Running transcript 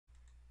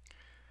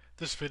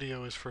This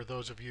video is for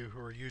those of you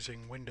who are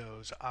using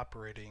Windows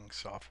operating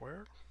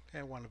software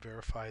and want to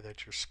verify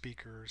that your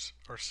speakers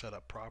are set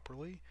up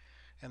properly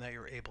and that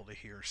you're able to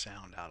hear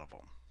sound out of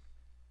them.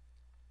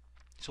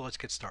 So let's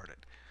get started.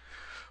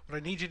 What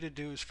I need you to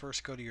do is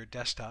first go to your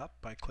desktop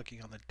by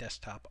clicking on the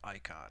desktop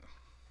icon.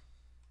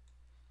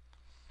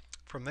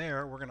 From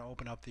there, we're going to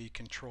open up the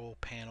control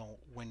panel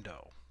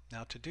window.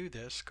 Now to do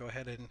this, go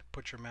ahead and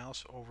put your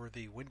mouse over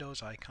the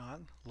Windows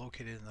icon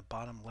located in the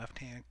bottom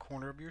left-hand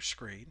corner of your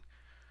screen.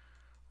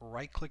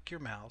 Right-click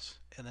your mouse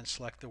and then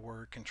select the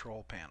word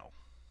Control Panel.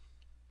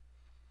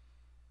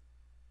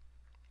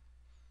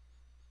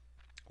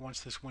 Once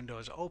this window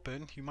is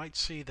open, you might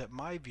see that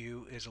my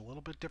view is a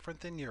little bit different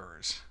than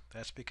yours.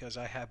 That's because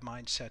I have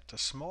mine set to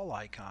small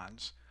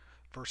icons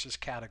versus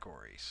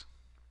categories.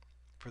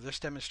 For this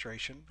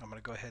demonstration, I'm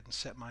going to go ahead and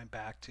set mine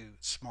back to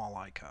small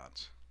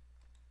icons.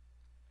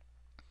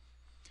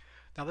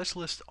 Now this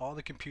lists all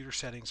the computer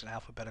settings in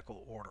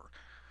alphabetical order,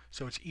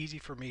 so it's easy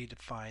for me to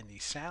find the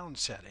sound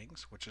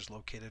settings, which is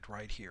located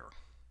right here.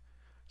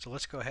 So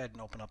let's go ahead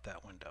and open up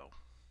that window.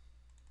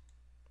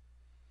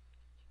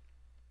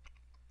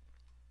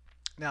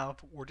 Now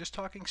we're just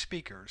talking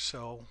speakers,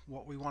 so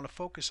what we want to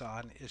focus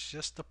on is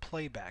just the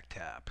playback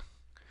tab.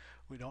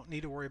 We don't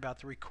need to worry about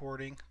the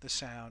recording, the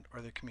sound,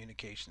 or the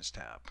communications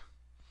tab.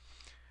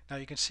 Now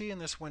you can see in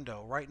this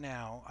window right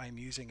now I'm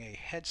using a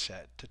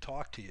headset to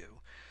talk to you,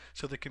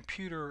 so the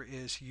computer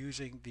is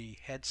using the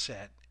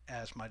headset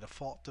as my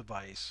default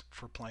device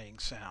for playing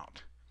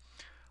sound.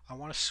 I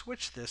want to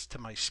switch this to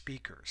my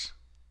speakers.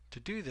 To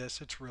do this,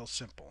 it's real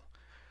simple.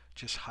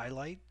 Just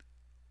highlight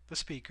the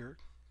speaker,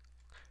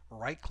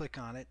 right click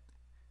on it,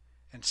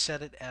 and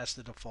set it as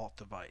the default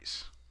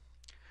device.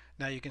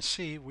 Now you can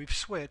see we've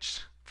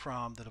switched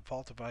from the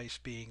default device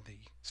being the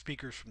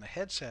speakers from the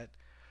headset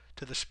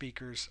to the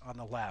speakers on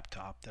the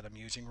laptop that I'm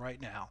using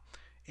right now,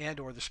 and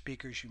or the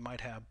speakers you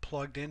might have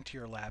plugged into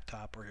your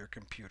laptop or your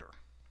computer.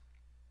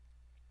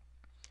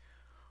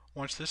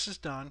 Once this is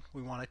done,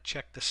 we want to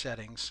check the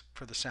settings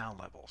for the sound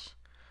levels.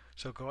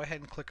 So go ahead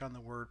and click on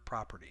the word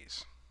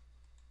Properties.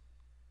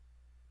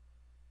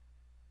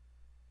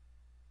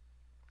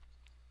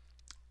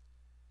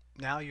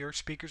 Now your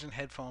speakers and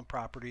headphone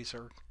properties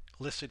are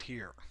listed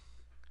here.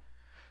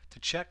 To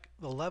check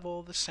the level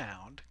of the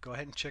sound, go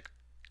ahead and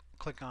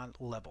click on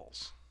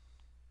Levels.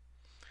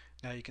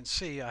 Now you can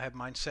see I have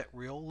mine set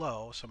real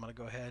low, so I'm going to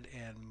go ahead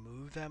and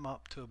move them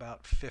up to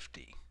about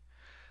 50.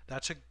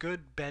 That's a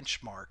good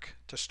benchmark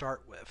to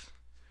start with.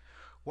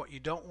 What you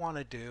don't want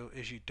to do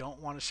is you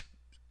don't want to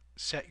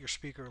set your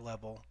speaker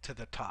level to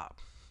the top.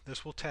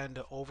 This will tend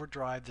to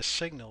overdrive the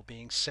signal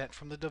being sent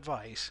from the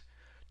device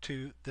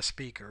to the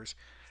speakers,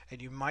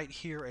 and you might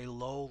hear a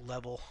low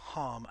level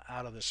hum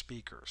out of the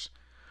speakers.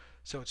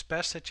 So it's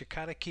best that you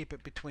kind of keep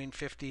it between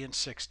 50 and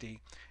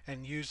 60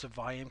 and use the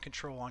volume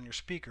control on your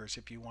speakers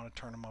if you want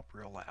to turn them up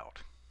real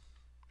loud.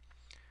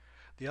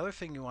 The other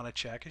thing you want to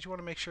check is you want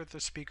to make sure that the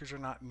speakers are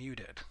not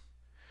muted.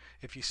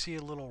 If you see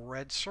a little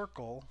red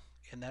circle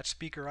in that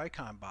speaker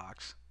icon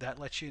box, that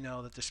lets you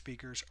know that the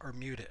speakers are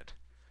muted.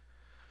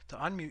 To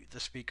unmute the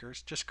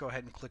speakers, just go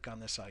ahead and click on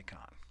this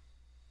icon.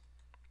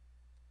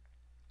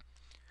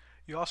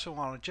 You also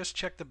want to just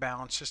check the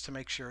balance just to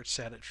make sure it's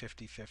set at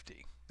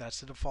 50-50.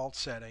 That's the default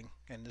setting,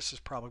 and this is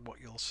probably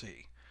what you'll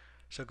see.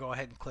 So go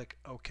ahead and click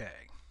OK.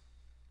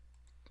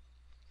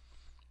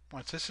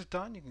 Once this is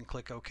done, you can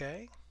click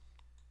OK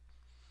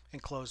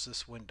and close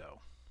this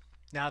window.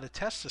 Now to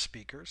test the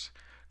speakers,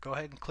 go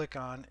ahead and click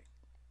on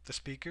the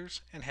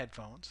speakers and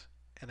headphones,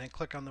 and then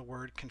click on the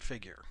word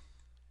Configure.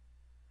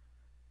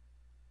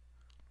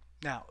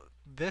 Now,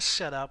 this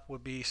setup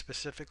would be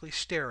specifically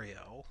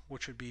stereo,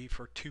 which would be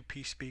for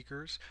two-piece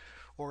speakers,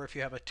 or if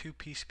you have a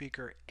two-piece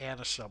speaker and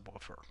a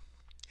subwoofer.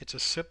 It's a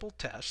simple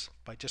test.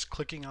 By just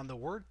clicking on the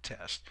word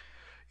test,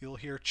 you'll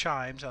hear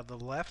chimes on the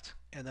left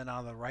and then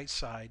on the right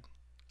side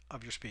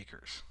of your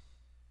speakers.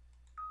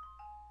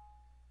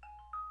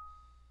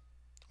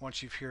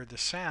 Once you've heard the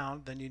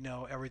sound, then you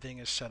know everything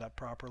is set up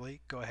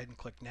properly. Go ahead and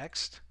click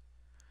Next,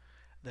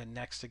 then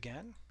Next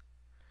again,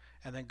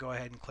 and then go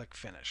ahead and click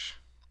Finish.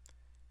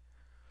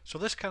 So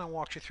this kind of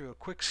walks you through a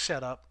quick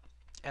setup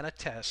and a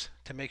test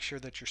to make sure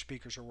that your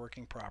speakers are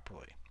working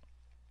properly.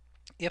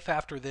 If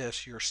after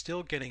this you're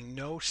still getting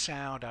no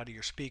sound out of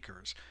your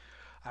speakers,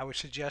 I would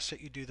suggest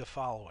that you do the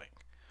following.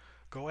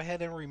 Go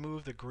ahead and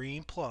remove the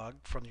green plug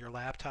from your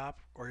laptop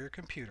or your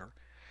computer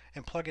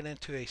and plug it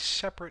into a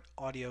separate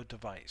audio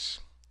device,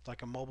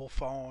 like a mobile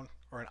phone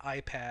or an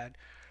iPad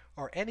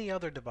or any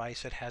other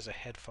device that has a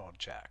headphone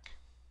jack.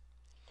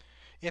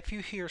 If you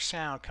hear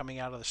sound coming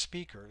out of the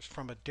speakers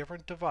from a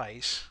different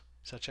device,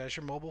 such as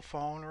your mobile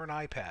phone or an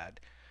iPad,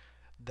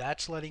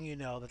 that's letting you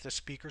know that the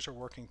speakers are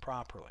working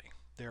properly.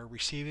 They're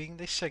receiving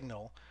the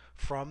signal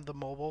from the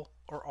mobile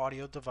or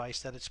audio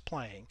device that it's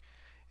playing,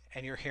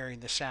 and you're hearing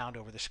the sound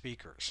over the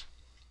speakers.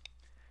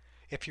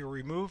 If you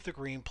remove the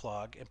green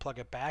plug and plug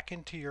it back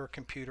into your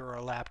computer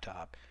or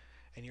laptop,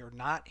 and you're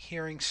not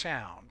hearing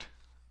sound,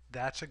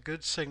 that's a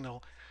good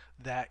signal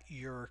that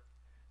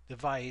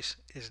device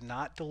is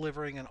not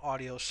delivering an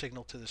audio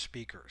signal to the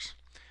speakers,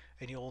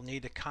 and you'll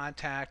need to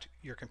contact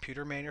your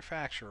computer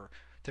manufacturer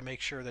to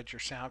make sure that your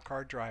sound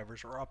card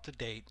drivers are up to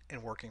date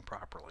and working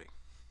properly.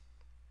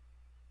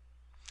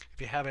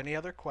 If you have any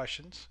other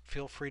questions,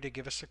 feel free to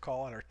give us a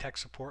call on our tech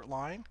support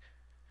line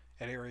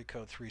at area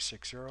code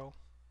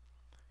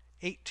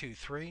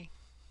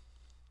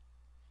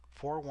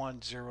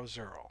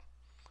 360-823-4100.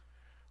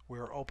 We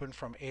are open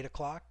from 8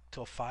 o'clock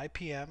till 5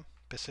 p.m.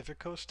 Pacific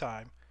Coast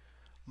time,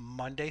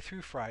 Monday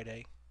through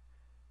Friday,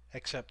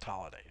 except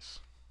holidays.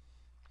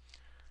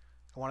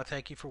 I want to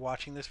thank you for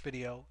watching this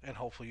video, and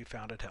hopefully you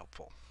found it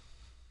helpful.